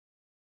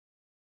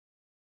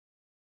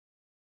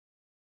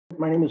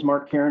My name is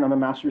Mark Karen. I'm a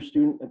master's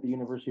student at the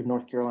University of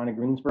North Carolina,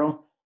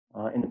 Greensboro,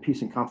 in the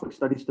Peace and Conflict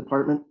Studies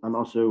Department. I'm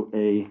also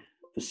a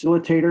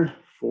facilitator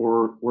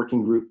for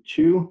Working Group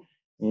 2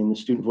 in the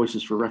Student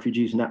Voices for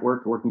Refugees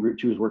Network. Working Group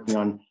 2 is working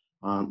on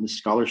the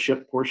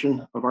scholarship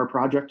portion of our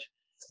project.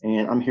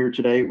 And I'm here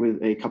today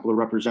with a couple of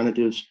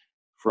representatives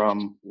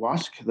from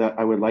WUSC that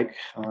I would like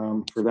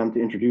for them to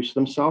introduce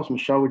themselves.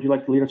 Michelle, would you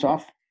like to lead us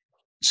off?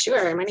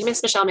 Sure. My name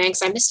is Michelle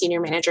Manks. I'm the Senior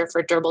Manager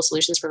for Durable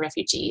Solutions for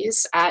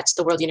Refugees at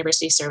the World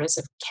University Service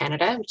of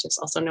Canada, which is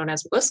also known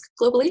as WUSC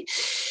globally.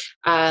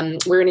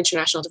 We're an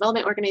international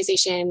development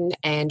organization,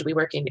 and we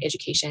work in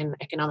education,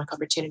 economic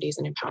opportunities,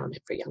 and empowerment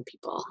for young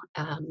people.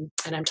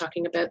 And I'm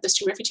talking about the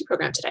Student Refugee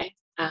Program today.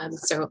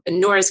 So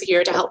Nour is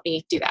here to help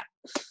me do that.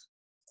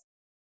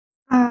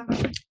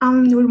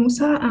 I'm Nour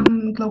Mousa.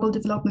 I'm a global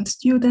development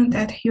student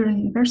at Huron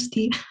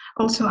University.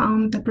 Also,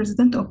 I'm the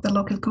president of the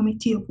local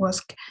committee of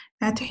WUSC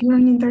at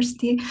Huron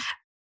University.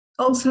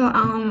 Also,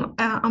 I'm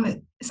a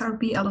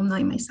SRP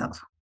alumni myself.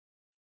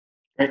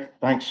 Great,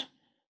 thanks.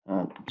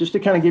 Just to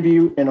kind of give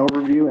you an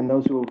overview, and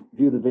those who will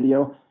view the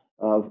video,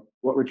 of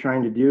what we're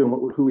trying to do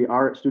and who we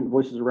are at Student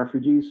Voices of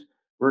Refugees.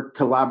 We're a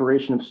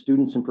collaboration of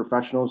students and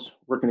professionals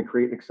working to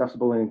create an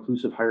accessible and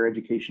inclusive higher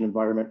education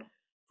environment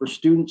for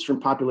students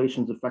from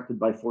populations affected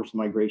by forced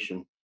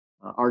migration.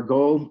 Our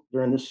goal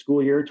during this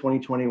school year,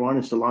 2021,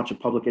 is to launch a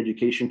public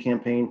education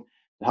campaign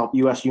to help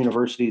U.S.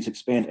 universities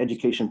expand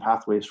education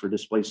pathways for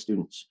displaced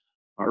students.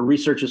 Our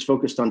research is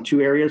focused on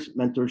two areas: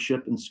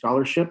 mentorship and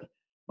scholarship.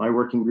 My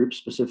working group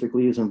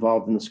specifically is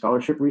involved in the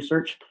scholarship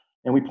research,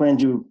 and we plan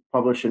to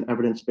publish an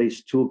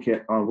evidence-based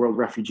toolkit on World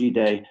Refugee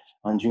Day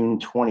on June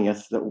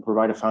 20th that will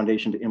provide a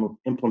foundation to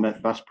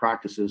implement best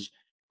practices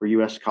for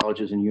U.S.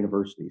 colleges and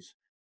universities.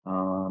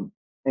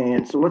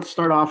 And so let's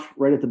start off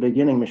right at the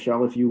beginning,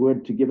 Michelle, if you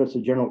would, to give us a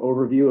general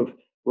overview of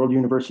World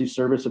University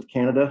Service of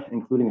Canada,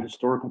 including a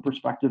historical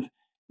perspective,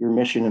 your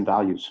mission and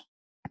values.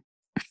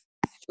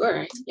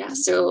 Sure. Yeah.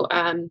 So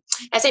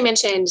as I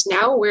mentioned,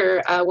 now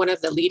we're one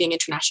of the leading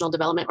international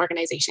development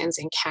organizations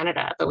in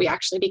Canada, but we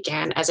actually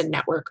began as a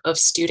network of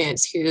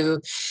students who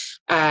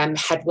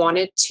had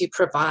wanted to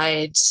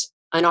provide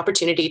an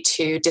opportunity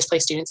to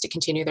displaced students to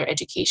continue their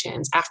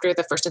educations after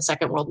the First and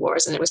Second World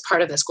Wars. And it was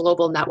part of this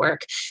global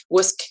network.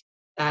 WUSC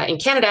in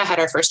Canada had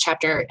our first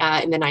chapter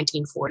in the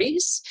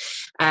 1940s,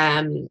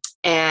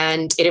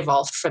 and it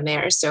evolved from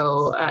there.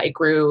 So it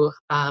grew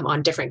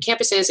on different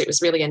campuses. It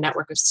was really a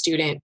network of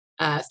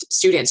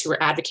students who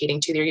were advocating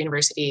to their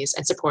universities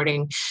and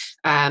supporting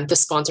the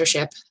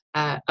sponsorship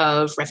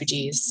of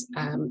refugees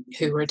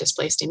who were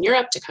displaced in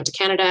Europe to come to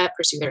Canada,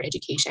 pursue their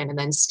education, and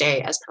then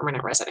stay as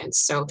permanent residents.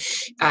 So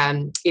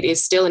it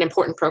is still an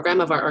important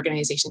program of our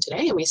organization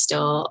today, and we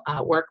still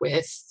work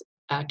with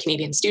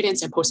Canadian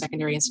students and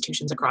post-secondary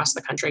institutions across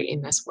the country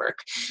in this work.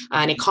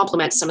 And it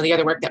complements some of the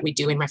other work that we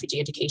do in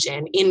refugee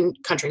education in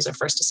countries of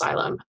first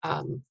asylum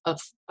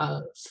of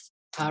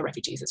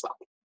refugees as well.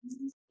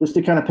 Just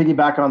to kind of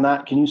piggyback on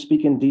that, can you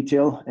speak in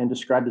detail and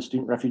describe the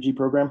Student Refugee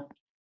Program?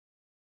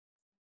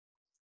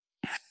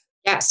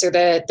 Yeah, so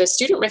the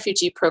Student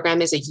Refugee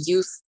Program is a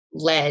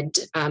youth-led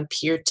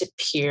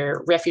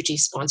peer-to-peer refugee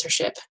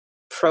sponsorship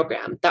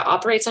program that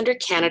operates under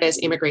Canada's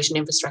immigration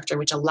infrastructure,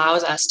 which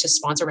allows us to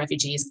sponsor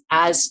refugees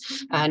as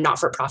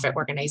not-for-profit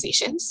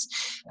organizations.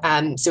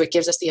 So it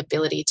gives us the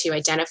ability to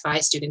identify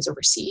students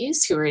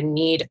overseas who are in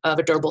need of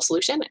a durable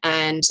solution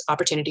and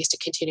opportunities to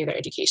continue their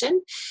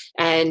education.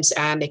 And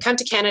they come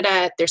to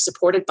Canada, they're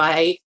supported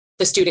by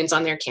the students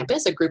on their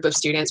campus, a group of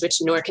students,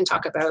 which Nour can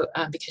talk about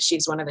because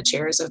she's one of the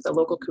chairs of the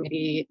local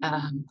committee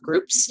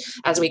groups,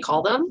 as we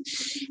call them.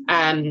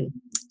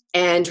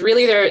 And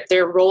really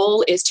their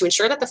role is to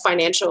ensure that the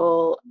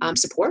financial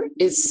support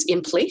is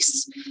in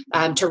place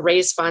to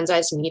raise funds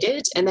as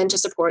needed, and then to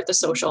support the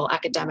social,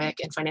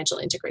 academic, and financial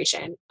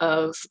integration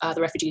of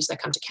the refugees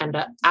that come to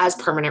Canada as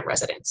permanent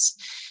residents.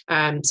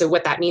 So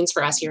what that means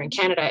for us here in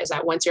Canada is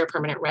that once you're a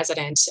permanent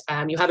resident,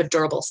 you have a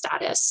durable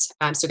status.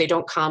 So they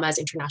don't come as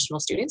international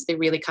students, they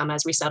really come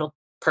as resettled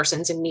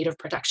persons in need of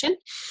protection.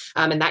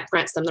 And that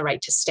grants them the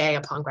right to stay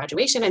upon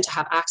graduation and to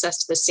have access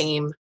to the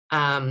same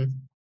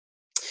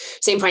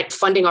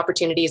funding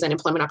opportunities and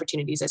employment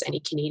opportunities as any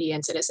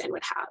Canadian citizen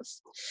would have.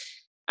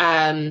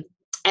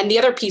 And the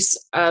other piece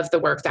of the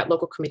work that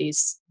local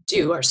committees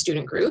do, our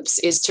student groups,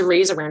 is to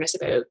raise awareness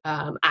about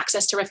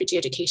access to refugee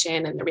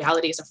education and the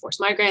realities of forced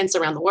migrants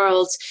around the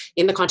world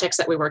in the context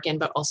that we work in,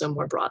 but also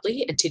more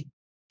broadly, and to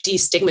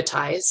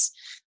destigmatize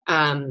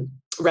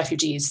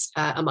refugees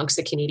amongst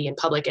the Canadian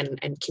public and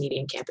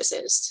Canadian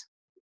campuses.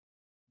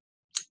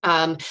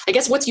 I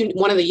guess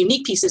one of the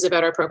unique pieces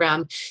about our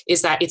program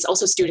is that it's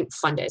also student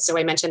funded. So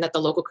I mentioned that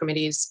the local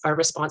committees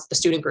the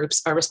student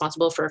groups are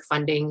responsible for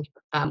funding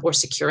or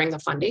securing the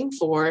funding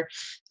for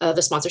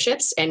the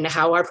sponsorships. And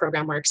how our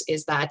program works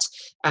is that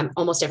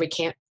almost every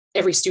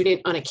every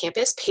student on a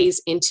campus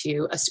pays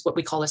into what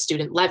we call a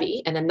student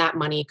levy, and then that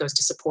money goes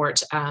to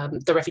support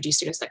the refugee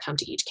students that come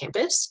to each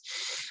campus,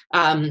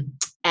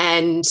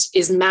 and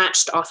is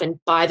matched often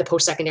by the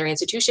post-secondary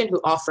institution who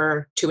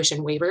offer tuition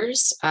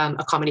waivers,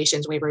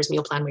 accommodations waivers,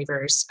 meal plan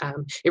waivers.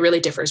 It really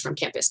differs from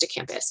campus to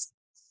campus.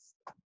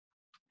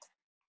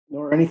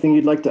 Nour, anything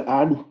you'd like to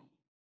add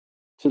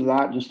to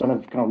that, just on a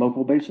kind of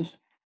local basis?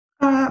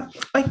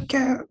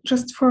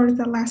 Just for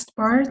the last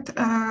part,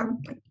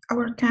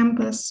 our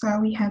campus,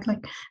 we had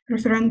like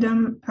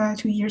referendum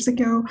 2 years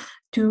ago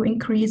to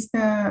increase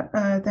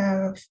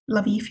the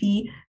levy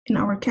fee in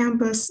our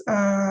campus.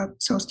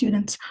 So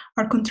students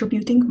are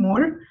contributing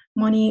more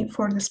money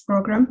for this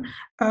program.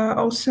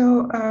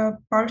 Also,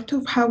 part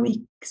of how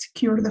we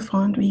secure the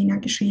fund, we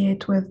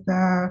negotiate with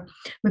the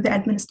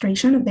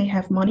administration if they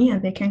have money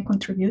and they can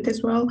contribute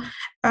as well.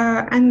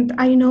 And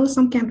I know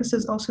some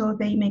campuses also,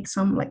 they make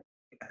some like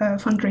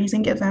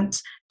fundraising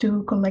events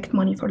to collect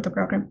money for the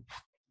program.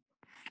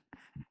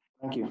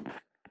 Thank you.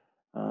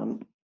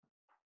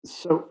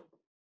 So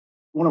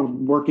I want to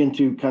work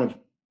into kind of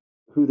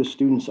who the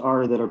students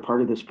are that are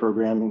part of this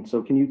program. And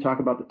so can you talk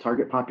about the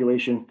target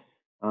population,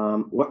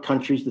 what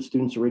countries the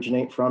students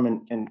originate from,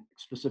 and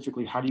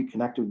specifically, how do you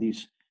connect with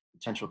these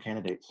potential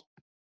candidates?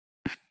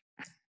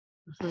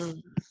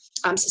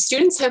 So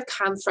students have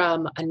come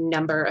from a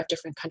number of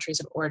different countries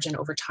of origin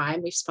over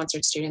time. We've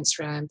sponsored students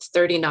from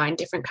 39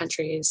 different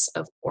countries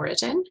of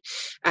origin,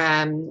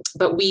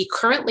 but we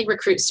currently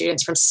recruit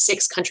students from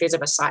 6 countries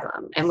of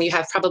asylum, and we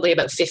have probably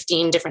about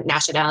 15 different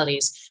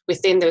nationalities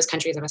within those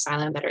countries of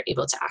asylum that are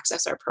able to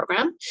access our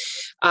program.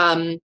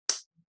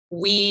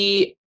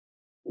 We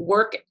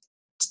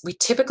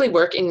typically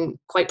work in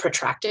quite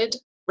protracted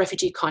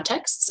refugee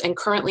contexts, and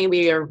currently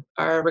we are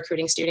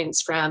recruiting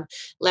students from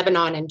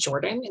Lebanon and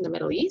Jordan in the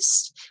Middle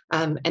East,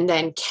 and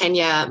then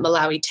Kenya,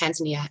 Malawi,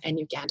 Tanzania, and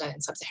Uganda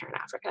in sub-Saharan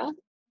Africa.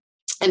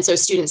 And so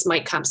students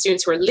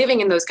who are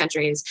living in those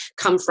countries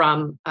come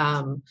from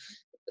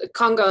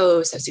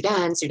Congo, South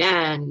Sudan,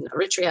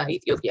 Eritrea,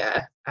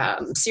 Ethiopia,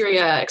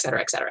 Syria, et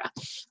cetera, et cetera.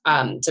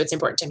 So it's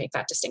important to make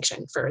that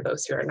distinction for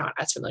those who are not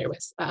as familiar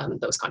with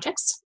those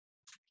contexts.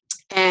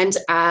 And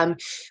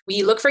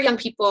we look for young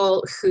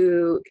people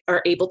who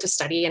are able to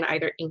study in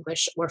either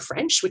English or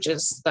French, which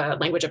is the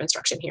language of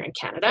instruction here in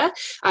Canada,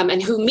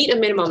 and who meet a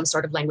minimum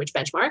sort of language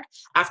benchmark,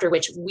 after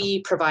which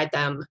we provide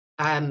them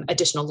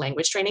additional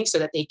language training so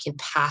that they can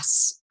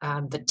pass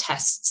the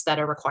tests that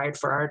are required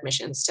for our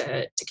admissions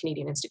to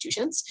Canadian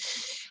institutions.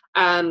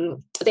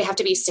 They have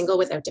to be single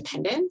without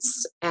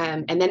dependents,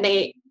 and then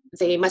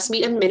they must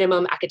meet a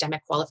minimum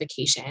academic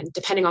qualification,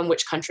 depending on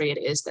which country it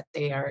is that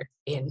they are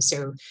in.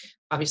 So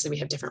obviously we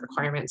have different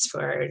requirements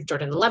for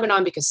Jordan and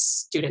Lebanon because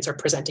students are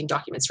presenting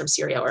documents from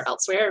Syria or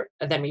elsewhere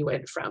than we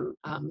would from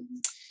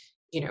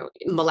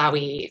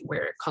Malawi,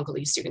 where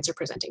Congolese students are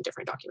presenting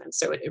different documents.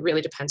 So it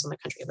really depends on the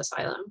country of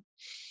asylum.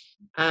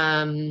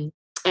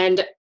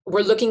 And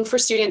we're looking for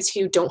students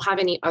who don't have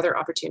any other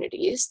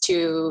opportunities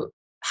to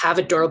have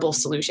a durable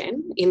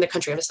solution in the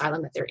country of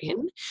asylum that they're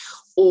in,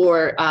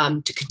 or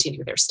to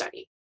continue their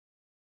study.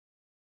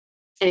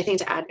 Anything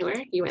to add, Nour?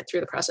 You went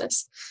through the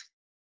process.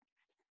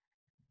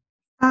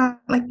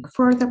 Like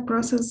for the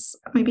process,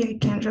 maybe I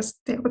can just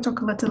talk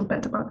a little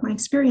bit about my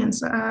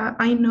experience.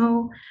 I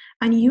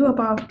knew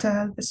about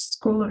the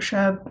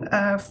scholarship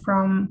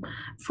from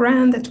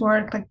friend at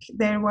work. Like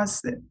there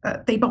was,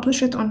 they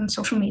publish it on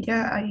social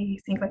media. I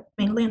think like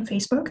mainly on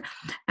Facebook,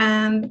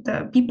 and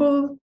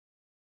people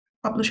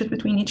publish it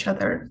between each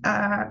other,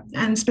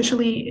 and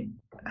especially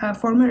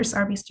former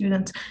SRB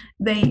students.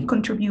 They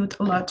contribute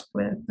a lot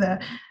with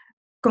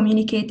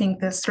communicating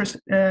this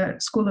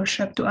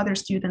scholarship to other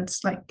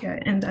students, like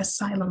in the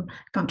asylum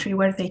country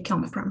where they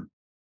come from.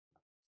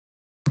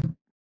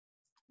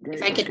 Great.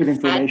 That's good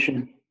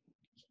information.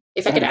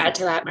 If I could add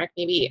to that, Mark,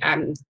 maybe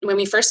when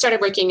we first started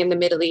working in the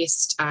Middle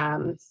East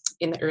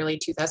in the early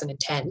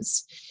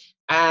 2010s,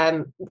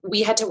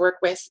 we had to work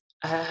with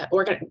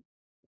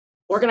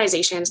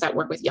organizations that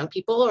work with young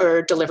people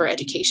or deliver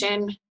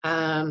education.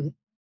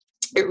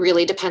 It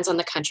really depends on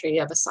the country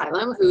of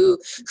asylum, who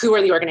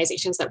are the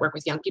organizations that work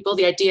with young people.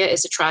 The idea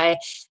is to try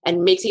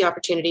and make the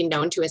opportunity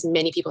known to as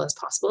many people as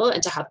possible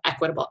and to have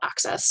equitable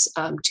access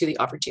to the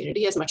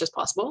opportunity as much as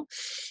possible.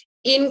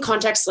 In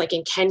contexts like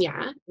in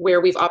Kenya,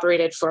 where we've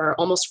operated for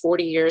almost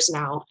 40 years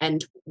now,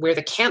 and where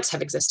the camps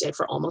have existed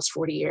for almost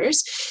 40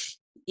 years,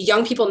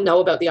 young people know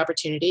about the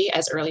opportunity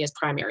as early as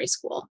primary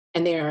school,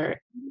 and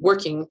they're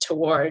working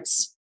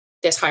towards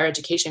this higher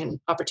education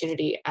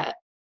opportunity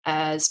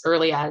as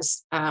early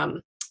as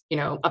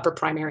upper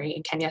primary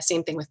in Kenya.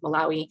 Same thing with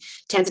Malawi.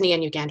 Tanzania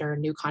and Uganda are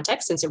new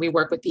contexts, and so we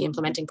work with the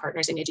implementing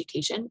partners in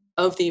education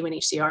of the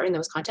UNHCR in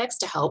those contexts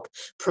to help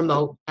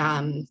promote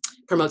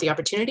the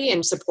opportunity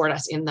and support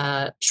us in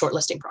the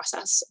shortlisting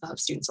process of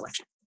student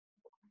selection.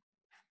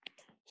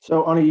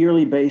 So on a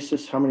yearly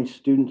basis, how many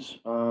students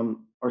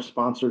are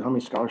sponsored? How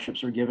many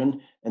scholarships are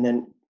given? And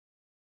then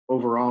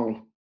overall,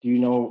 do you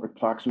know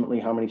approximately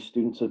how many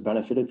students have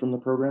benefited from the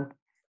program?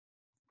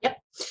 Yep.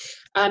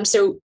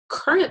 So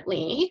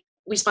currently,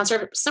 we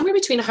sponsor somewhere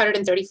between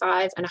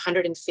 135 and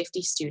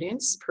 150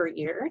 students per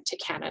year to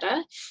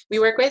Canada. We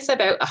work with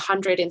about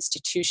 100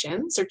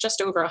 institutions, or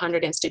just over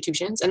 100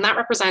 institutions, and that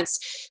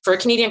represents, for a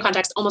Canadian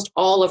context, almost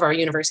all of our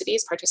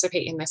universities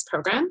participate in this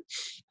program.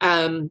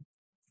 And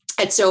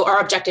so our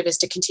objective is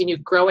to continue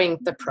growing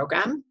the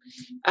program.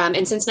 And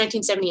since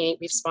 1978,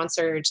 we've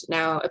sponsored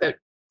now about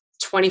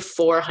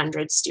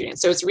 2,400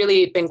 students. So it's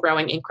really been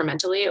growing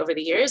incrementally over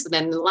the years. And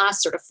then in the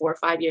last sort of 4 or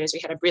 5 years,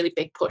 we had a really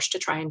big push to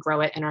try and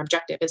grow it. And our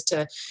objective is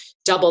to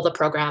double the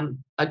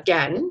program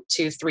again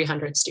to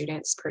 300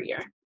 students per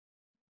year.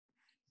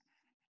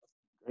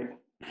 Great.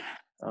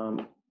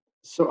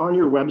 So on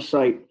your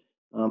website,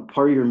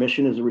 part of your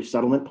mission is a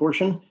resettlement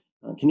portion.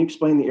 Can you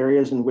explain the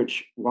areas in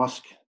which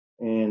WUSC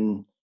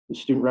and the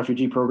Student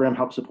Refugee Program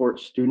help support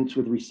students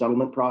with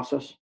resettlement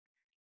process?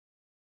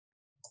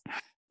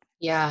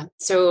 Yeah,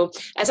 so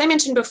as I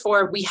mentioned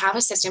before, we have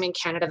a system in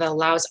Canada that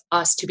allows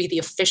us to be the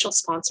official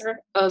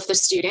sponsor of the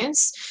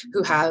students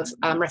who have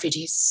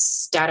refugee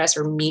status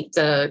or meet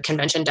the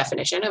convention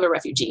definition of a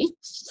refugee.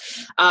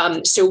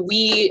 So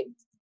we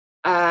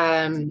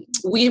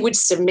would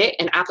submit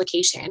an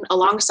application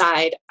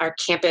alongside our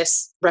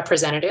campus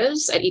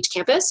representatives at each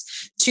campus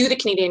to the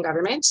Canadian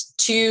government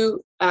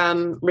to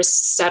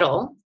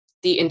resettle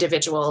the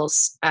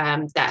individuals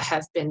that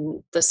have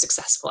been the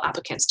successful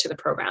applicants to the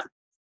program.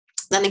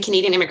 Then the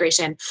Canadian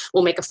Immigration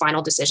will make a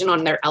final decision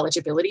on their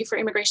eligibility for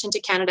immigration to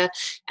Canada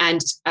and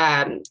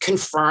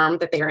confirm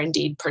that they are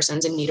indeed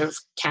persons in need of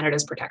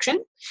Canada's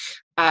protection.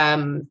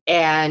 And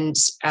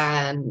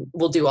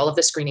we'll do all of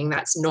the screening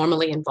that's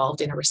normally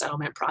involved in a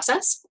resettlement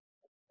process.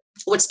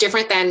 What's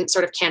different than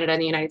sort of Canada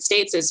and the United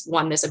States is,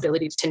 one, this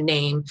ability to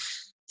name,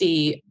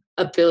 the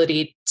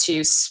ability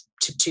to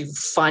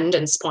fund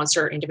and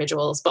sponsor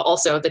individuals, but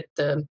also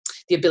the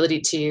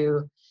ability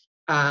to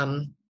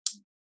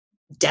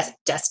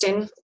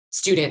destine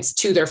students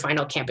to their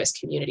final campus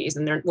communities,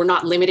 and we're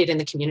not limited in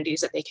the communities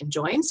that they can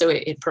join. So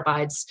it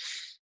provides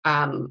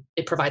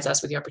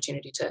us with the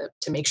opportunity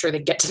to make sure they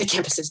get to the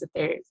campuses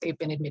that they've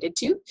been admitted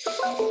to.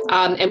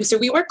 And so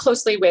we work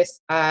closely with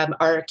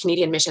our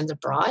Canadian missions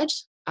abroad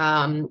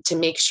to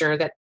make sure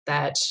that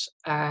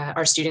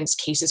our students'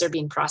 cases are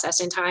being processed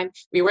in time.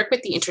 We work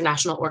with the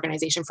International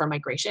Organization for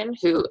Migration,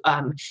 who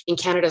in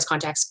Canada's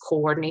context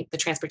coordinate the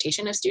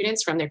transportation of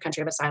students from their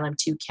country of asylum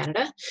to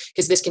Canada,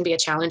 because this can be a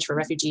challenge for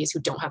refugees who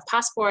don't have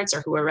passports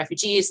or who are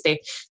refugees.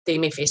 They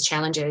may face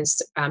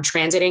challenges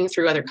transiting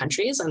through other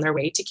countries on their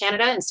way to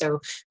Canada. And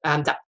so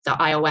the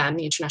IOM,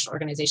 the International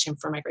Organization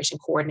for Migration,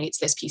 coordinates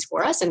this piece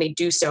for us, and they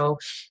do so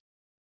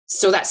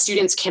that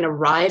students can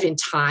arrive in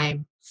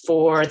time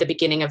for the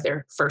beginning of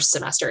their first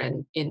semester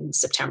in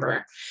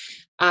September.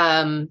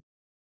 And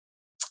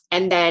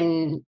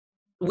then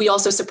we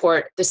also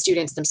support the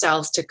students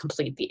themselves to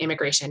complete the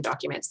immigration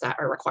documents that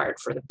are required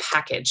for the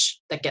package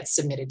that gets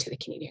submitted to the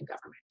Canadian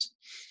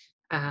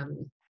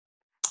government.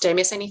 Did I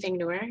miss anything,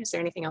 Nour? Is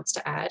there anything else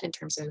to add in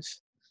terms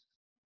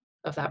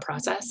of that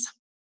process?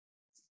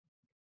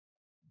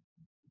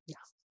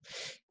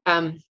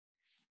 Yeah.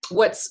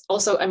 What's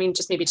also,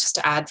 just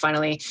to add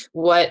finally,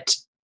 what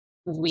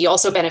we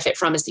also benefit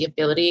from is the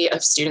ability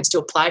of students to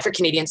apply for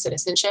Canadian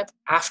citizenship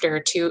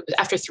after 3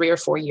 or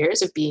 4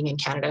 years of being in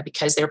Canada,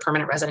 because they're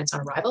permanent residents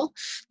on arrival.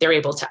 They're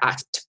able to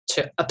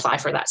apply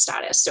for that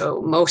status.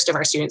 So most of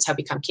our students have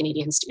become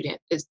Canadian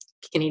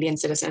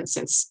citizens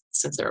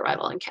since their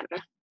arrival in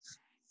Canada.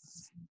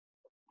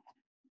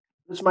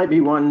 This might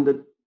be one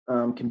that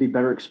can be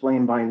better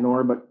explained by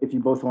Nour, but if you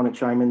both want to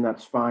chime in,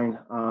 that's fine.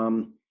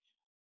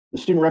 The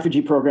Student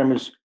Refugee Program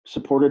is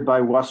supported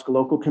by WUSC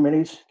local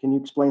committees. Can you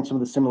explain some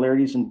of the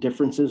similarities and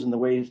differences in the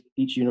ways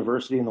each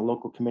university and the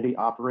local committee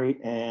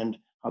operate and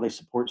how they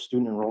support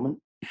student enrollment?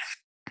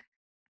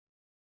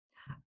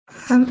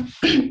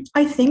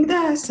 I think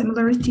the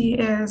similarity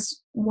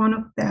is one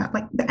of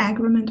the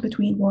agreement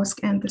between WUSC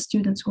and the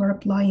students who are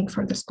applying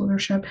for the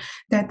scholarship,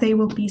 that they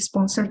will be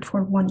sponsored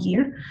for 1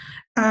 year.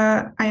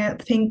 I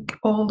think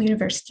all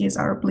universities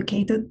are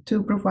obligated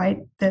to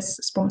provide this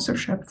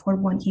sponsorship for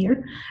 1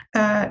 year.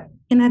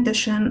 In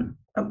addition,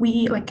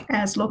 we,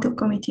 as local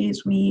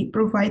committees, we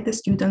provide the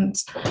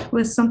students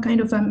with some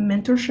kind of a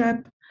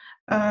mentorship,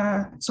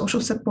 social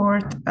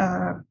support,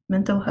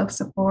 mental health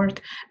support,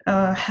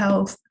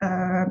 health,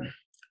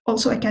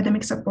 also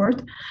academic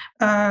support.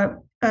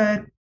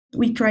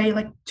 We try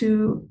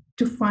to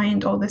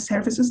find all the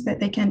services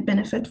that they can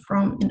benefit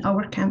from in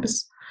our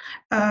campus.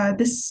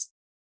 This,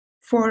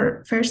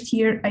 for first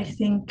year, I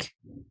think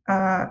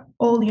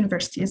all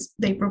universities,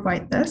 they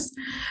provide this.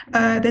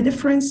 The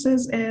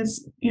differences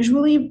is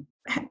usually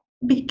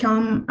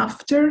become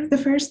after the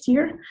first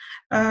year.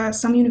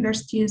 Some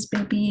universities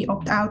maybe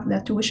opt out the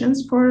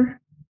tuitions for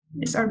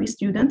SRB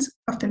students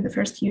after the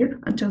first year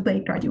until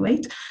they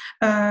graduate.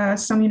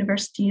 Some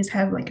universities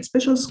have a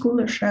special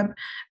scholarship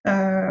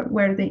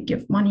where they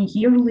give money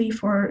yearly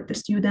for the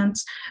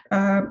students.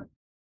 I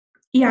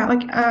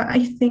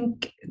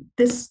think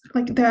this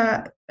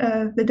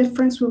the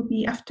difference will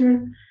be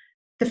after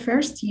the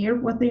first year,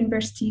 what the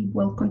university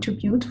will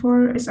contribute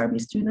for SRB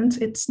students,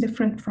 it's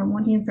different from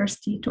one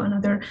university to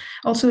another.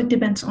 Also, it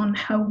depends on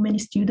how many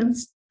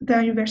students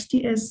the university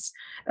is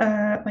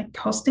like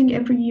hosting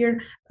every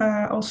year.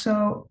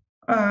 Also,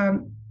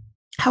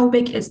 how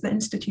big is the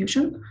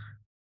institution?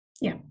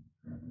 Yeah.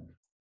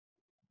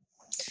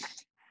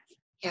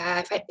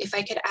 Yeah, if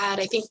I could add,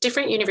 I think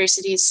different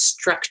universities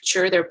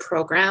structure their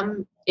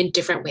program in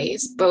different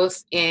ways,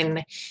 both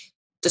in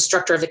the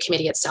structure of the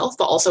committee itself,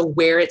 but also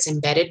where it's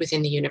embedded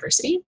within the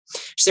university.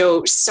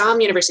 So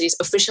some universities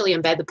officially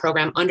embed the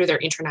program under their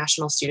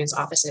international students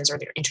offices or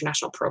their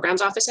international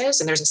programs offices,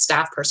 and there's a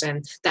staff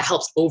person that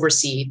helps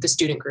oversee the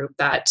student group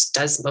that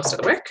does most of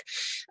the work.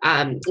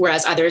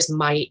 Whereas others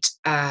might,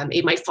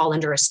 it might fall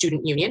under a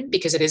student union,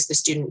 because it is the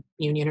student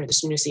union or the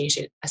student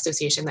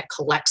association that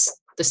collects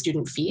the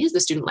student fees, the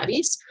student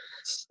levies.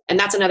 And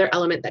that's another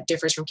element that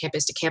differs from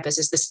campus to campus,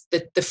 is this,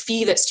 the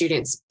fee that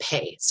students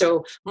pay.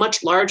 So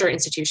much larger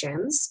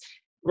institutions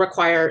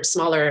require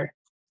smaller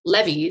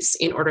levies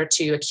in order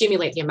to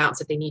accumulate the amounts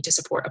that they need to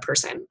support a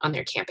person on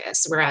their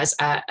campus. Whereas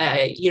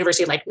a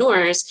university like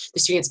Nour's,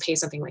 the students pay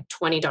something like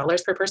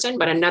 $20 per person,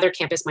 but another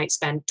campus might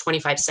spend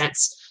 25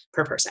 cents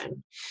per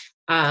person.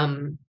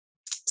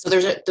 So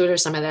those are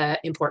some of the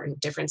important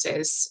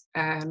differences.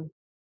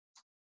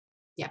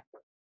 Yeah.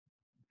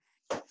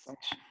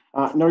 Thanks.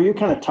 Nour, you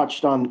kind of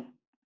touched on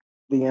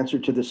the answer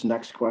to this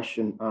next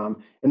question,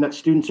 and that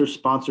students are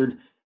sponsored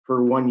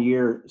for 1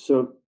 year.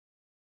 So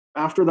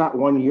after that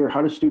 1 year,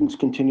 how do students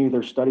continue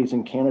their studies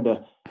in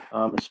Canada,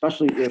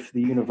 especially if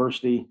the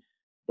university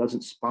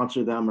doesn't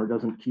sponsor them or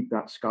doesn't keep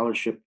that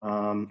scholarship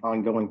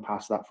ongoing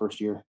past that first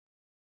year?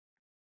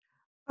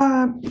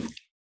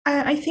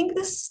 I think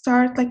this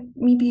starts like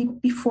maybe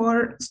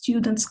before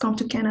students come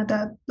to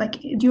Canada, like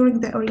during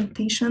the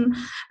orientation,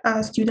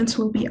 students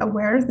will be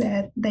aware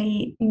that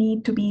they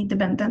need to be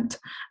independent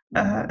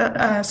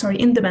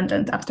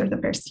after the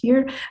first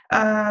year.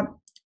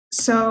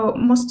 So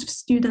most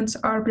students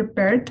are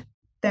prepared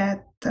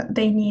that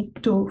they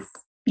need to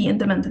be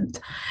independent.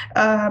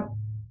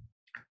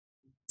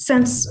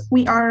 Since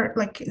we are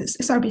like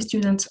SRB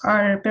students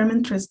are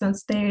permanent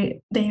residents, they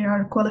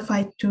are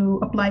qualified to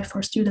apply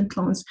for student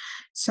loans.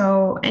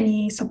 So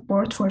any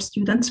support for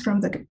students from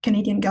the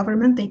Canadian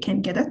government, they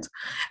can get it.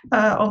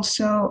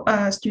 Also,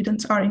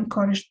 students are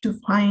encouraged to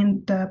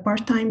find a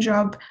part-time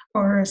job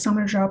or a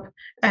summer job,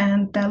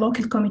 and the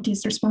local committee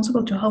is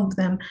responsible to help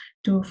them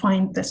to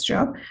find this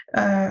job.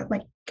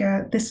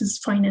 This is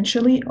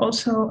financially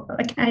also,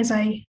 like as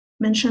I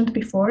mentioned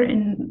before,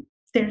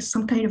 there's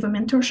some kind of a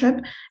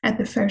mentorship at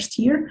the first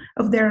year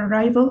of their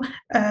arrival,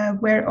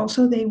 where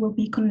also they will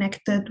be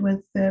connected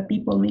with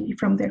people maybe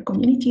from their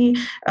community,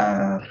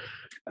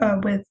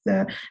 with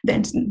the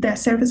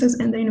services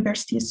in the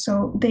universities.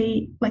 So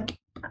they like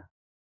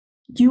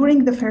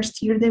during the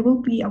first year, they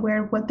will be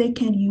aware what they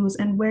can use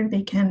and where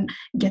they can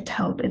get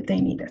help if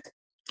they need it.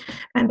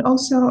 And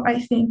also,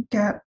 I think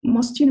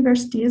most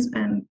universities,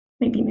 and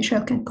maybe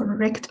Michelle can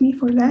correct me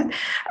for that,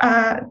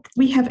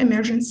 we have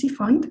emergency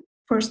fund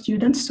for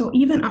students. So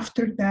even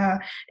after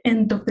the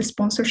end of the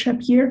sponsorship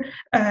year,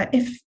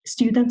 if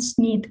students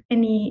need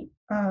any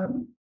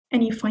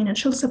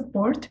financial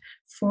support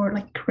for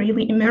like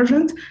really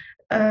emergent,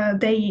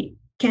 they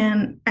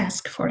can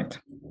ask for it.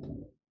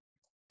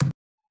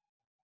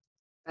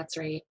 That's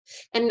right.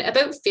 And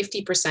about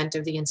 50%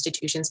 of the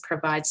institutions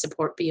provide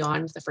support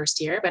beyond the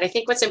first year. But I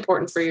think what's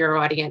important for your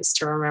audience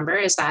to remember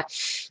is that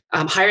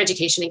higher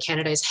education in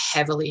Canada is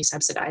heavily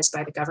subsidized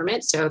by the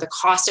government. So the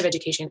cost of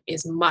education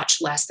is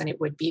much less than it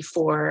would be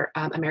for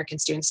American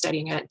students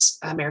studying at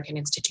American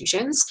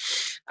institutions.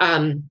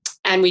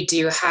 And we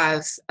do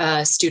have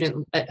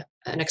an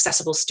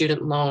accessible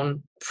student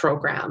loan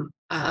program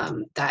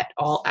that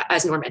all,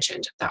 as Nour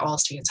mentioned, that all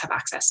students have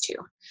access to.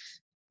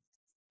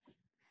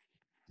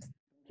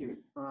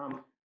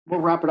 We'll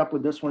wrap it up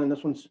with this one, and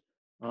this one's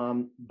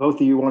both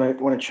of you want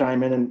to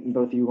chime in, and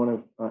both of you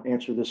want to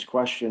answer this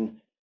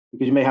question,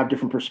 because you may have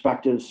different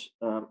perspectives.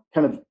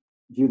 Kind of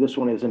view this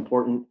one as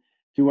important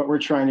to what we're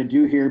trying to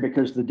do here,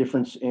 because the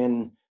difference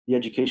in the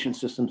education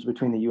systems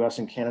between the U.S.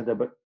 and Canada.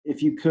 But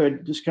if you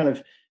could just kind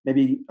of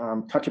maybe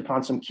touch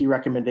upon some key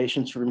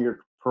recommendations from your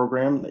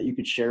program that you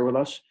could share with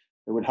us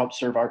that would help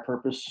serve our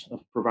purpose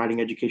of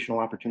providing educational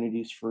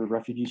opportunities for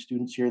refugee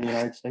students here in the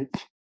United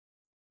States.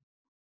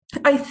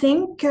 I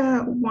think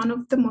one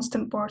of the most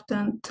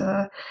important,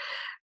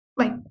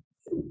 when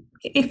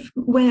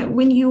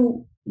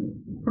you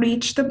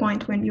reach the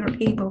point when you're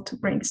able to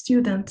bring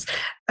students,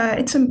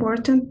 it's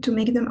important to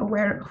make them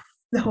aware of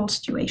the whole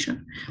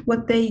situation,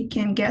 what they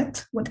can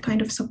get, what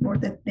kind of support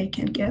that they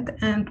can get,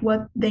 and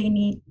what they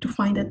need to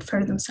find it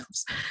for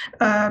themselves.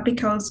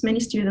 Because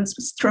many students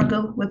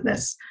struggle with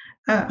this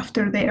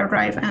after they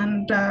arrive.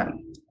 And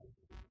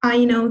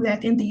I know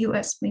that in the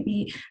US,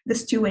 maybe the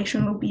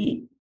situation will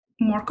be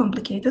more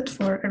complicated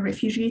for a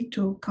refugee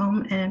to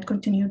come and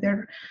continue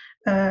their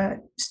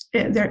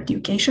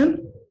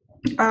education.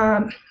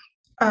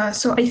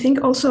 So I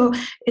think also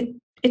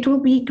it will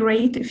be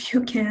great if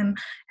you can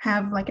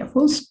have like a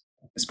full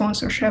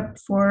sponsorship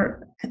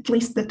for at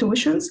least the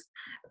tuitions,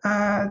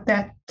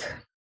 that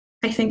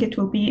I think it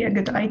will be a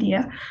good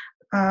idea.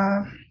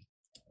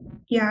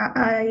 Yeah,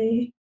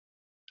 I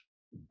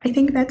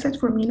think that's it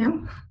for me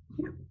now.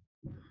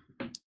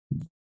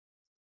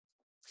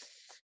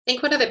 I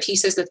think one of the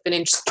pieces that's been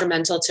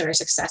instrumental to our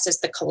success is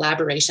the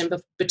collaboration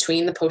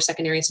between the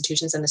post-secondary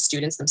institutions and the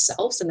students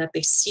themselves, and that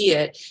they see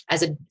it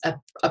as a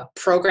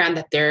program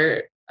that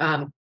they're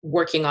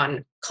working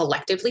on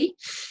collectively.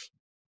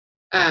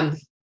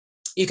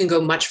 You can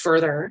go much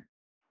further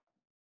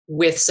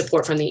with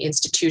support from the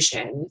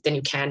institution than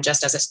you can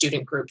just as a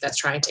student group that's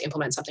trying to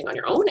implement something on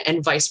your own,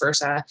 and vice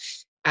versa.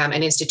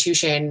 An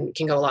institution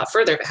can go a lot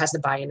further if it has the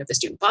buy-in of the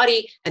student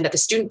body, and that the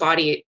student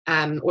body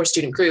or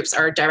student groups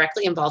are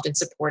directly involved in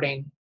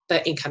supporting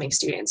the incoming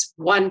students.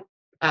 One,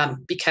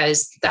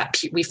 because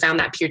we found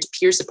that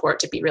peer-to-peer support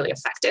to be really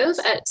effective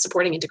at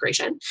supporting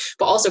integration,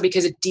 but also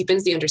because it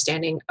deepens the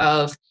understanding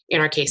of, in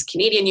our case,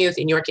 Canadian youth,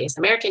 in your case,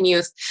 American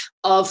youth,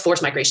 of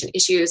forced migration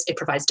issues. It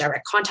provides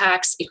direct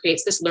contacts. It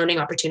creates this learning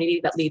opportunity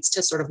that leads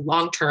to sort of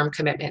long-term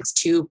commitments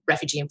to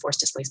refugee and forced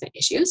displacement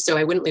issues. So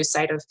I wouldn't lose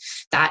sight of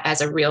that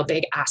as a real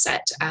big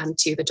asset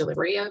to the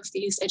delivery of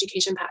these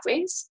education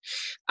pathways.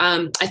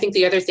 I think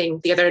the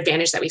other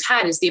advantage that we've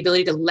had is the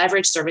ability to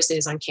leverage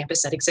services on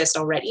campus that exist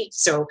already.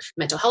 So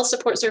mental health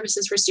support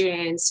services for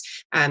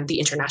students, the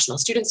international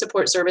student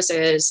support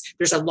services.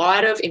 There's a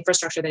lot of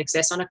infrastructure that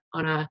exists on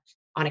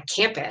a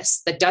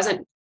campus that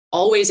doesn't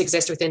always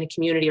exist within a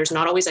community, or is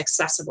not always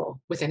accessible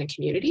within a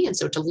community. And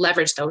so to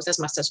leverage those as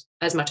much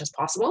as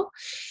possible.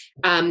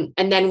 And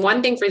then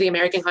one thing for the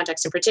American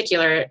context in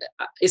particular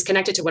is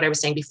connected to what I was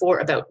saying before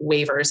about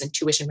waivers and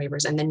tuition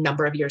waivers and the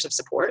number of years of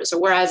support. So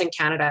whereas in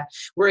Canada,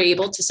 we're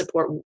able to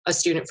support a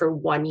student for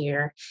 1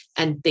 year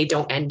and they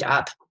don't end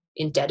up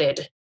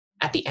indebted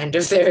at the end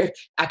of their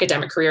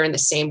academic career in the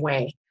same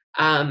way,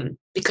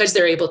 because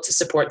they're able to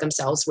support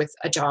themselves with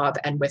a job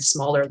and with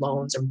smaller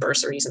loans and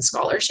bursaries and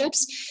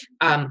scholarships.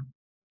 I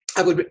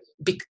would,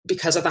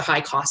 because of the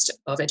high cost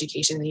of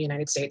education in the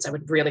United States, I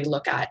would really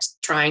look at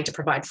trying to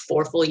provide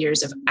 4 full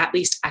years of at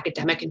least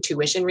academic and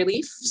tuition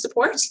relief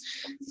support,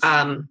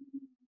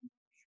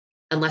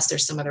 unless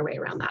there's some other way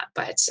around that.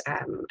 But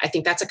I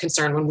think that's a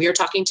concern when we're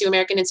talking to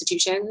American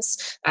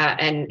institutions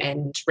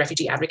and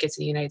refugee advocates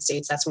in the United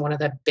States. That's one of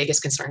the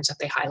biggest concerns that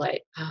they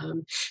highlight.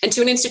 And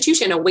to an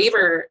institution, a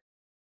waiver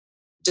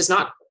does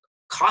not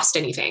cost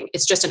anything.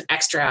 It's just an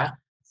extra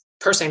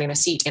person in a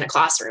seat in a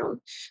classroom.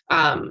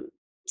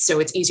 So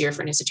it's easier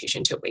for an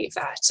institution to waive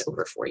that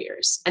over 4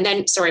 years. And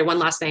then, sorry, one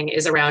last thing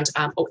is around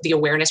the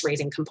awareness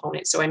raising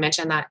component. So I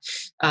mentioned that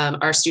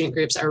our student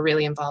groups are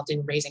really involved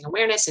in raising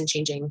awareness and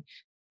changing,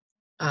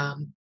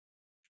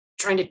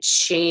 trying to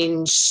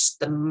change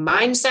the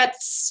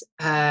mindsets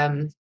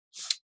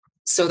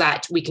so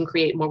that we can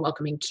create more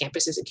welcoming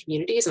campuses and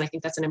communities. And I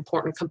think that's an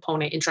important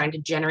component in trying to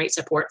generate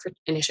support for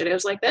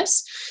initiatives like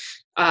this.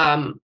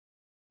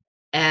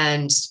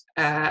 And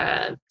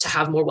to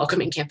have more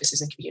welcoming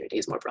campuses and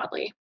communities more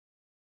broadly.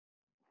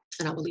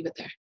 And I will leave it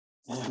there.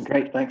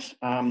 Great, thanks.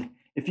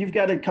 If you've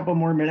got a couple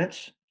more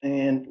minutes,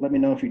 and let me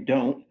know if you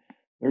don't,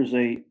 there's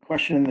a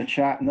question in the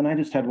chat, and then I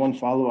just had one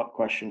follow-up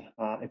question.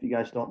 If you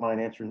guys don't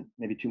mind answering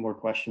maybe 2 more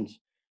questions.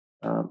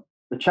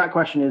 The chat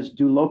question is,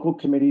 do local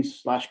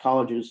committees /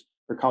 colleges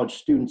or college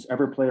students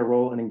ever play a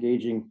role in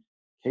engaging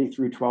K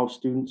through 12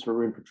 students who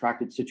are in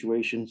protracted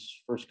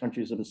situations, first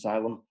countries of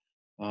asylum?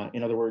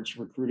 In other words,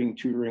 recruiting,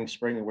 tutoring,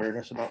 spreading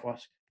awareness about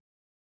WUSC?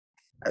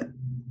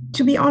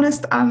 To be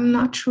honest, I'm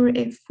not sure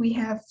if we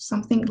have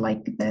something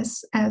like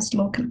this as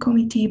local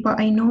committee, but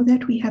I know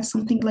that we have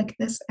something like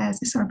this as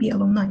SRB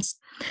alumni.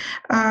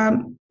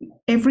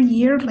 Every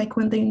year, like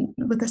with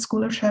the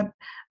scholarship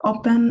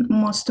open,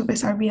 most of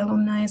SRB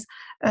alumni,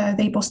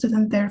 they posted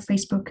on their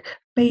Facebook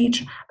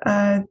page.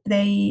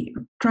 They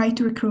try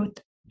to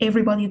recruit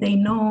everybody they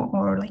know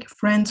or like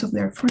friends of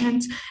their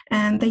friends,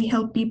 and they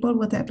help people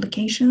with the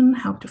application,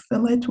 how to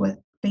fill it, what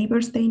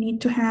papers they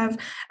need to have,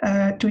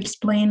 to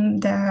explain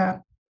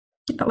the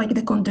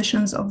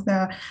conditions of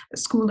the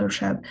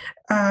scholarship.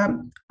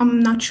 I'm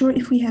not sure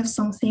if we have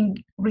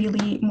something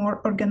really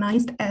more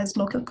organized as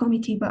local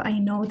committee, but I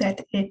know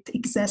that it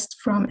exists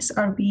from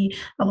SRB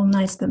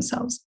alumni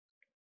themselves.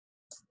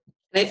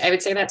 I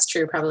would say that's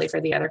true probably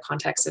for the other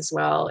contexts as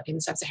well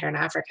in Sub-Saharan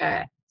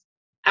Africa.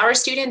 Our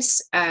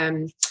students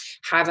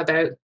have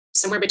about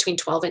somewhere between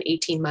 12 and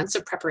 18 months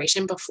of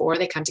preparation before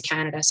they come to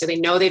Canada. So they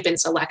know they've been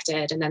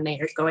selected, and then they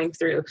are going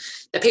through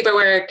the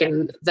paperwork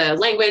and the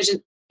language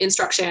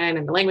instruction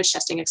and the language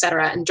testing, et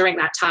cetera. And during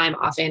that time,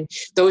 often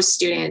those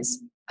students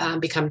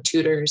become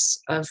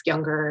tutors of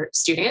younger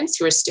students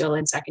who are still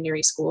in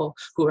secondary school,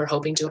 who are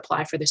hoping to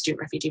apply for the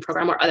student refugee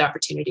program or other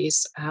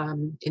opportunities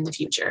in the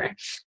future.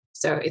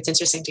 So it's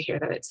interesting to hear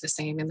that it's the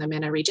same in the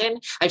MENA region.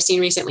 I've seen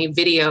recently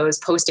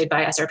videos posted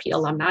by SRP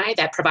alumni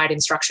that provide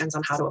instructions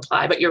on how to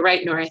apply. But you're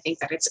right, Nour, I think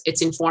that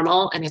it's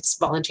informal and it's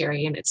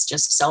voluntary and it's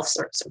just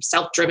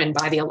self-driven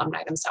by the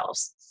alumni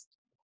themselves.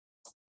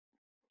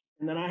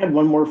 And then I had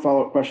one more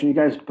follow-up question. You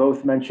guys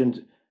both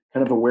mentioned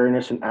kind of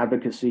awareness and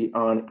advocacy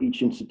on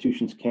each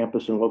institution's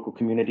campus and local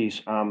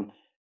communities.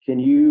 Can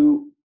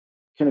you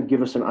kind of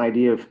give us an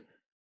idea of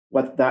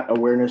what that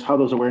awareness, how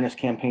those awareness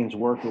campaigns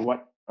work, or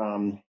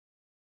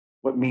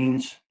what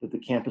means that the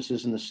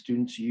campuses and the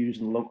students use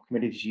and the local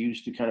committees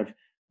use to kind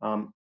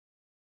of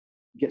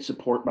get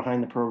support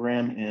behind the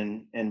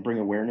program and bring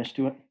awareness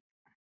to it?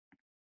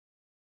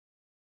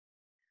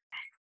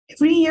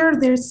 Every year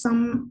there's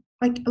some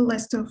like a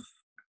list of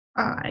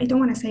I don't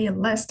want to say a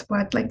list,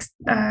 but like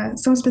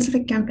some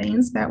specific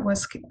campaigns that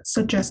was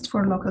suggest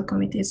for local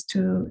committees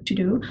to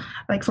do.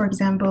 Like, for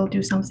example,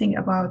 do something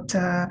about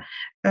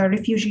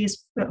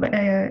refugees,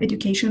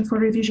 education for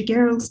refugee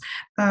girls,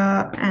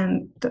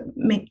 and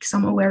make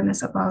some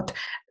awareness about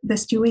the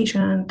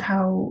situation and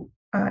how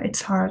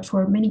it's hard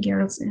for many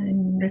girls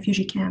in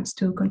refugee camps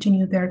to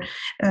continue their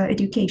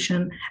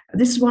education.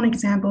 This is one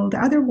example.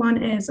 The other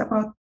one is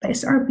about the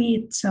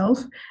SRP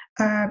itself.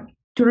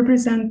 To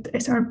represent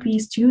SRP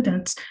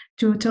students,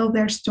 to tell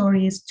their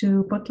stories,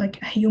 to put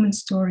like a human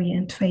story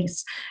and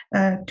face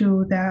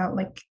to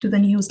the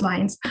news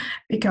lines,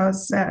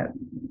 because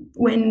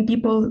when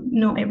people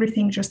know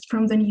everything just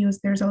from the news,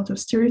 there's a lot of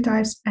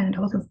stereotypes and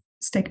a lot of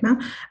stigma.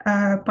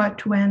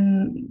 But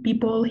when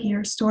people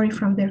hear story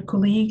from their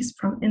colleagues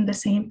from in the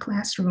same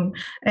classroom,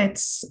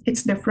 it's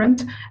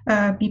different.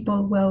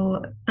 People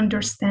will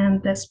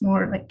understand this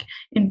more like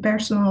in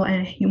personal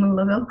and human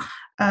level.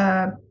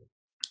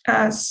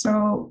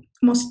 So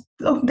most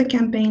of the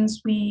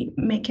campaigns, we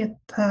make it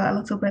a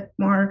little bit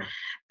more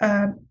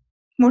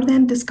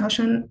than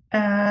discussion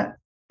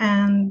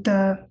and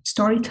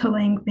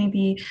storytelling,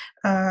 maybe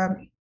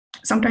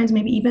sometimes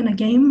maybe even a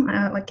game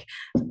like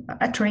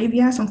a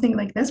trivia, something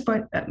like this,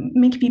 but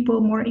make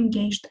people more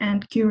engaged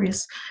and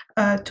curious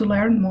to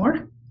learn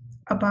more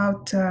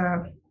about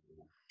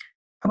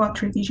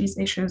refugees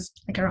issues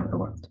like around the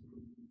world.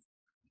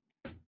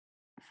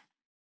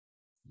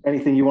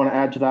 Anything you want to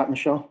add to that,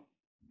 Michelle?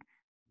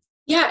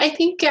 Yeah, I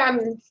think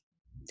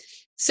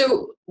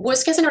so.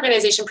 WUSC as an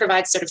organization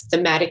provides sort of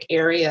thematic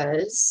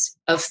areas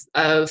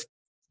of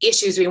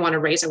issues we want to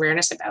raise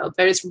awareness about,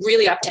 but it's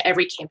really up to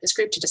every campus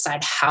group to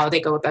decide how they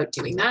go about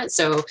doing that.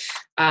 So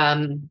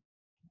every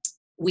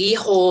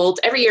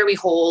year we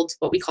hold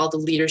what we call the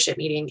leadership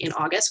meeting in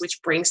August,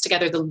 which brings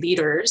together the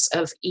leaders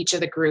of each of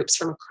the groups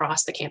from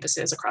across the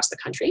campuses across the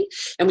country.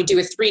 And we do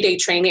a 3-day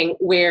training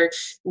where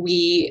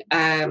we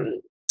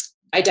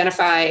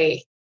identify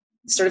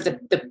sort of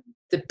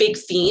the big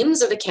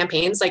themes of the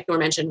campaigns, like Nour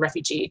mentioned,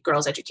 refugee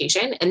girls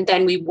education. And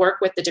then we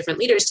work with the different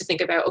leaders to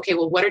think about, okay,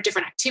 well, what are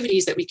different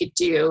activities that we could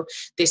do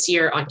this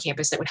year on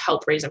campus that would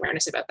help raise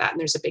awareness about that? And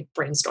there's a big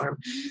brainstorm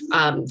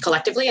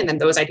collectively. And then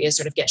those ideas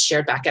sort of get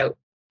shared back out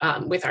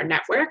with our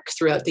network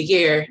throughout the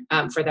year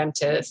for them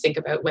to think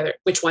about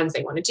which ones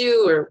they want to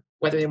do or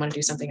whether they want to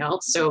do something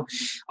else. So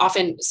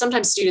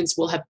sometimes students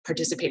will have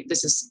participated,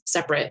 this is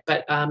separate,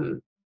 but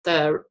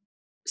the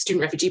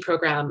student refugee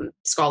program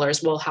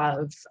scholars will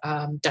have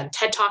done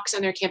TED Talks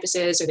on their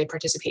campuses, or they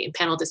participate in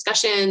panel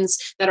discussions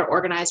that are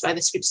organized by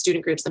the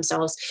student groups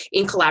themselves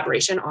in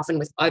collaboration, often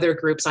with other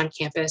groups on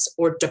campus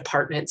or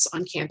departments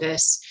on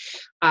campus.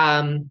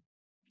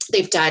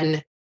 They've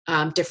done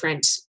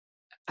different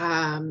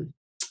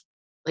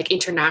like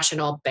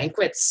international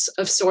banquets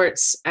of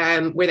sorts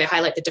where they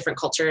highlight the different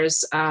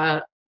cultures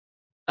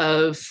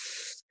of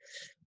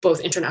both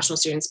international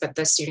students, but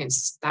the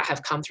students that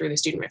have come through the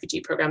student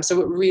refugee program. So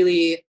it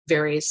really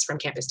varies from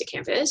campus to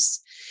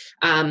campus.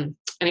 And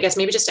I guess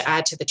maybe just to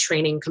add to the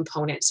training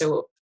component.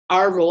 So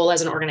our role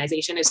as an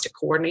organization is to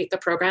coordinate the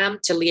program,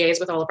 to liaise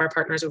with all of our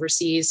partners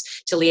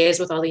overseas, to liaise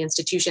with all the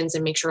institutions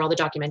and make sure all the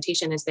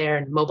documentation is there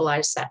and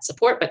mobilize that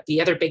support. But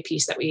the other big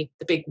piece the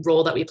big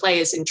role that we play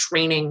is in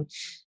training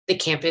the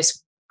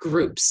campus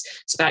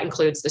groups. So that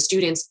includes the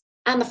students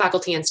and the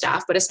faculty and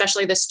staff, but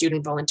especially the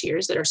student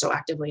volunteers that are so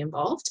actively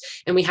involved.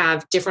 And we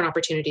have different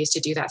opportunities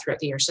to do that throughout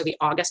the year. So the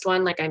August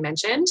one, like I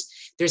mentioned,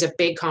 there's a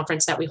big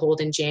conference that we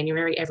hold in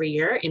January every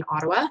year in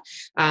Ottawa,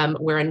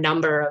 where a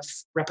number of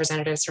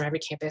representatives from every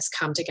campus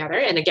come together.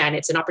 And again,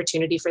 it's an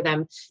opportunity for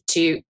them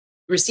to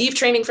receive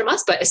training from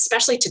us, but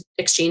especially to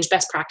exchange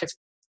best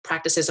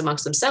practices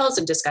amongst themselves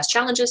and discuss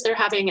challenges they're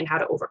having and how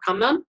to overcome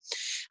them.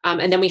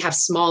 And then we have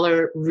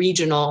smaller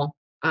regional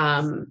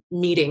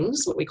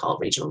meetings, what we call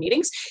regional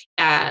meetings,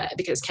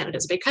 because Canada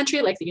is a big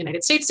country like the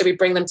United States. So we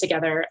bring them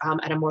together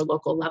at a more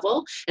local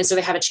level. And so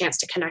they have a chance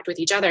to connect with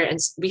each other. And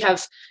we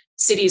have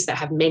cities that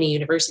have many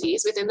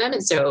universities within them.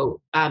 And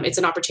so it's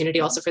an opportunity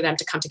also for them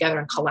to come together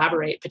and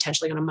collaborate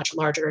potentially on a much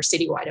larger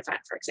citywide event,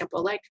 for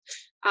example, like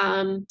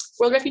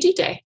World Refugee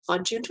Day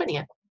on June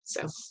 20th.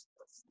 So.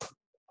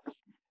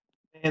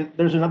 And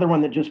there's another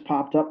one that just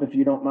popped up, if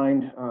you don't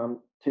mind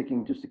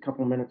taking just a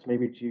couple of minutes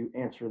maybe to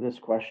answer this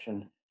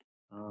question.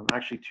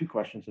 Actually, 2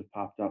 questions have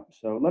popped up.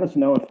 So let us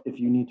know if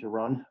you need to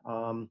run.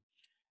 The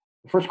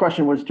first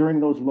question was,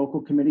 during those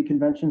local committee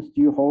conventions, do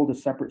you hold a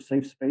separate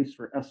safe space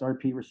for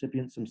SRP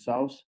recipients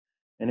themselves?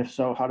 And if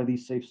so, how do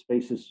these safe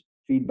spaces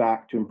feed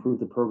back to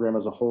improve the program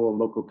as a whole and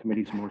local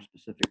committees more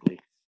specifically?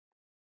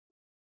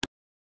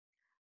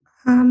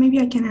 Maybe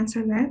I can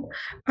answer that.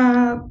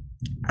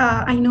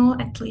 I know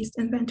at least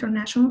in the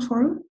international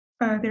forum,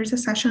 there's a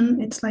session,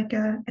 it's like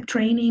a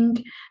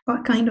training,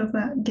 but kind of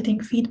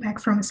getting feedback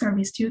from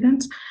SRB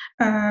students,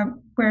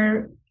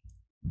 where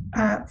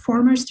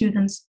former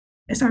students,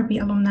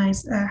 SRB alumni,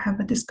 have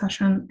a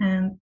discussion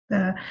and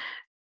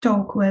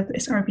talk with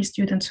SRB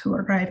students who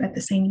arrive at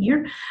the same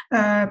year.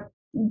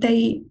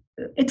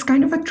 It's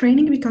kind of a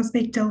training because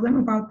they tell them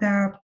about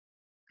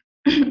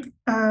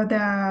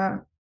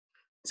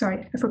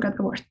sorry, I forgot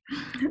the word.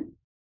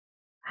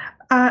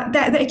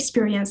 The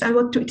experience and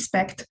what to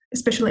expect,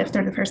 especially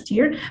after the first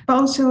year. But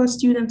also,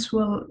 students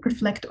will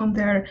reflect on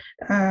their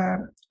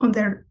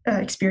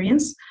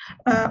experience.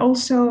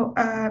 Also,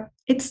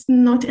 it's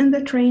not in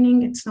the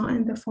training, it's not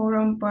in the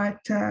forum, but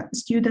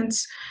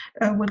students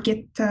will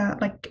get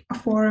like a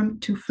forum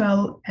to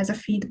fill as a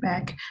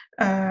feedback.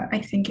 I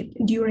think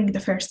during the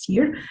first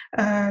year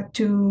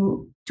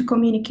to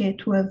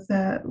communicate with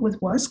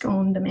WUSC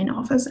on the main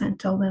office and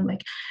tell them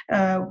like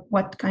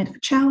what kind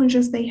of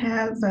challenges they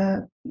have,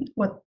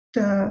 what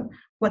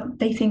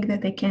they think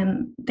that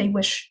they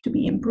wish to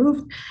be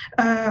improved.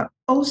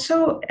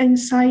 Also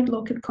inside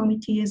local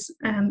committees,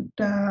 and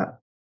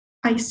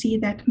I see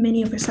that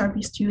many of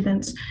SRB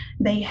students,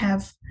 they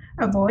have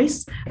a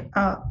voice.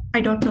 I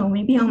don't know,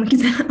 maybe I'm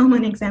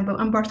an example.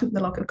 I'm part of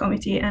the local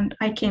committee and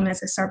I came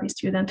as a SRB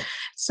student.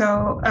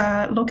 So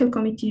local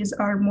committees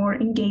are more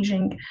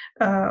engaging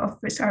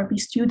of SRB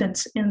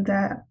students in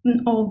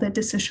all the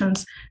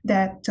decisions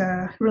that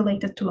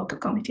related to local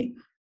committee.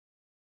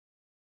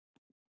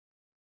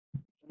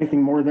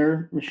 Anything more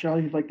there,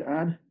 Michelle, you'd like to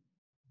add?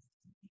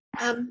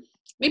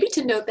 Maybe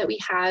to note that we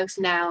have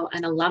now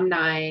an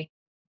alumni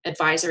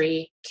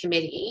advisory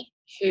committee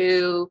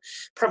who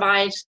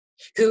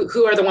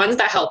are the ones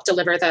that help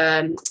deliver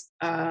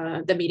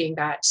the meeting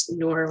that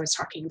Nour was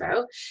talking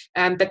about.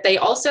 But they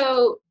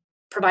also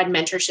provide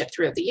mentorship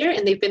throughout the year,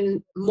 and they've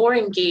been more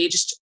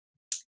engaged,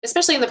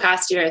 especially in the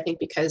past year, I think,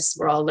 because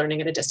we're all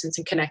learning at a distance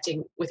and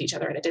connecting with each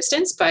other at a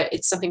distance, but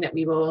it's something that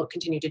we will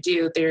continue to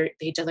do.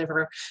 They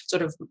deliver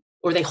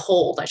or they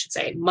hold, I should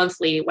say,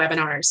 monthly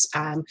webinars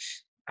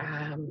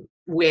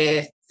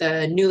with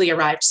the newly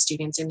arrived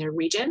students in their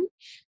region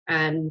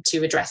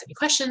to address any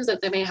questions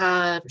that they may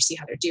have or see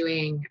how they're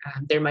doing.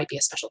 There might be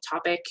a special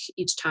topic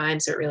each time,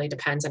 so it really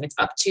depends, and it's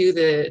up to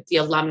the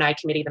alumni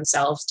committee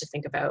themselves to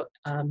think about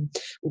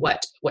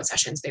what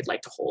sessions they'd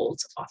like to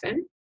hold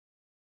often.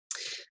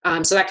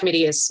 So that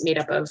committee is made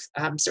up of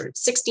sort of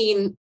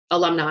 16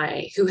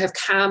 alumni who have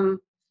come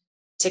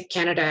to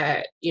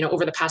Canada,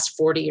 over the past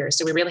 40 years.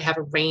 So we really have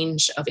a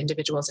range of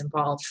individuals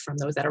involved, from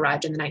those that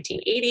arrived in the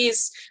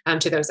 1980s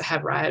to those that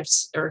have arrived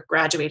or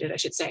graduated, I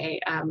should say,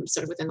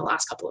 sort of within the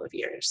last couple of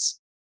years.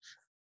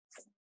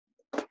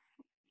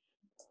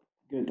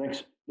 Good,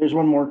 thanks. There's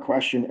one more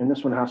question, and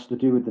this one has to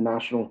do with the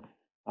national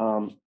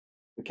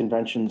the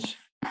conventions.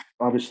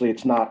 Obviously,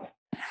 it's not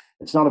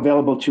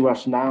available to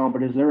us now,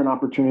 but is there an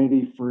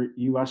opportunity for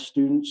US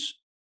students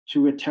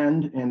to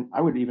attend? And I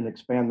would even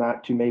expand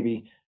that to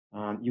maybe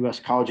US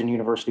college and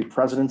university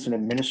presidents and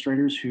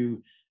administrators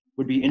who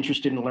would be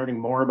interested in learning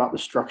more about the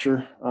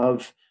structure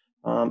of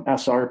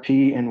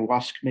SRP and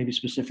WUSC, maybe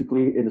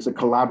specifically. It is a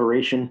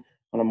collaboration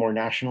on a more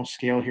national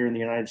scale here in the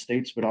United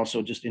States, but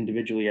also just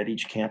individually at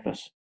each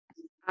campus.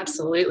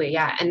 Absolutely,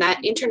 yeah. And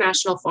that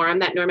international forum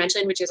that Nour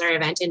mentioned, which is our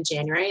event in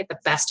January, the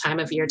best time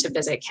of year to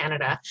visit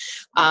Canada,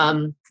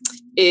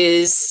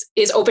 is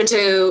open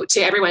to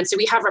everyone. So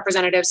we have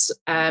representatives,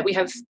 we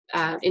have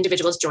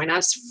individuals join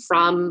us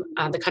from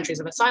the countries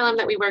of asylum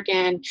that we work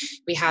in.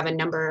 We have a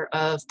number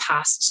of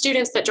past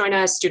students that join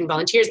us, student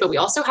volunteers, but we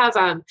also have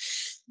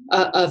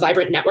a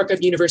vibrant network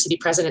of university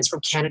presidents from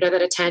Canada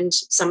that attend,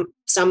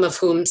 some of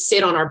whom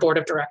sit on our board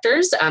of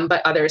directors,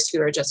 but others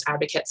who are just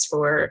advocates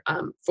for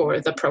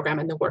the program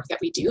and the work that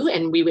we do.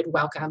 And we would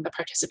welcome the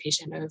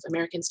participation of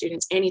American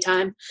students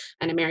anytime,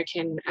 and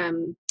American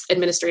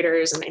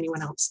administrators and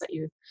anyone else that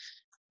you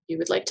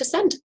would like to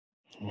send.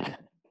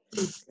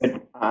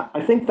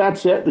 I think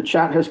that's it. The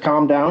chat has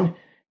calmed down.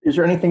 Is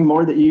there anything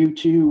more that you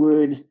two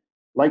would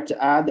like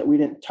to add that we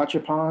didn't touch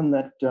upon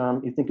that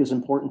you think is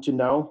important to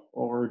know,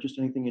 or just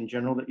anything in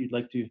general that you'd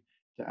like to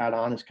add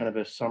on as kind of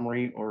a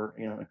summary or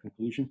a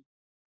conclusion?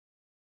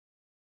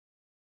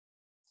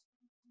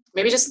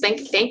 Maybe just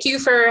thank you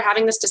for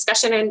having this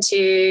discussion and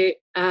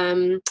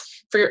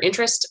for your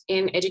interest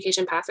in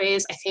education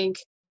pathways. I think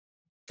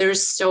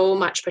there's so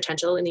much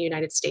potential in the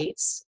United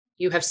States.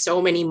 You have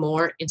so many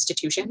more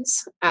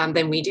institutions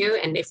than we do.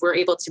 And if we're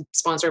able to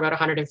sponsor about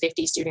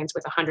 150 students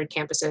with 100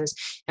 campuses,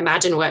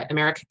 imagine what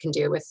America can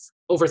do with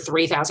over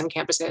 3,000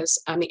 campuses.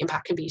 The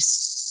impact can be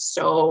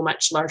so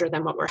much larger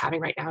than what we're having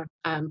right now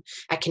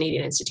at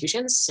Canadian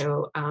institutions.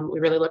 So we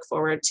really look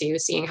forward to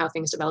seeing how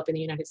things develop in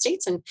the United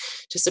States and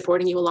to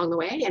supporting you along the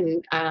way.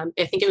 And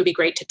I think it would be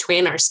great to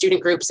twin our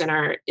student groups and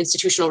our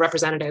institutional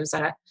representatives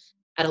at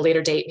a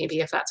later date, maybe,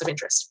 if that's of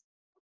interest.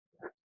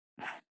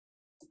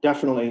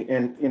 Definitely.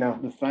 And,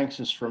 the thanks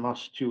is from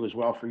us too, as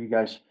well, for you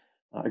guys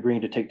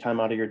agreeing to take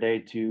time out of your day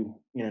to,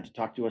 to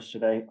talk to us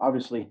today.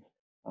 Obviously,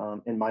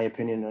 In my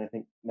opinion, and I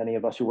think many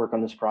of us who work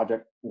on this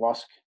project,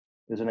 WUSC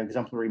is an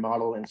exemplary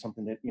model and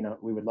something that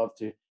we would love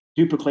to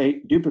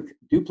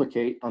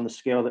duplicate on the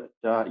scale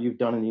that you've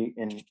done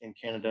in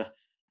Canada.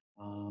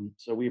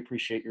 So we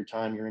appreciate your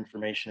time, your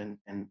information,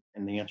 and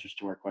the answers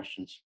to our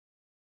questions.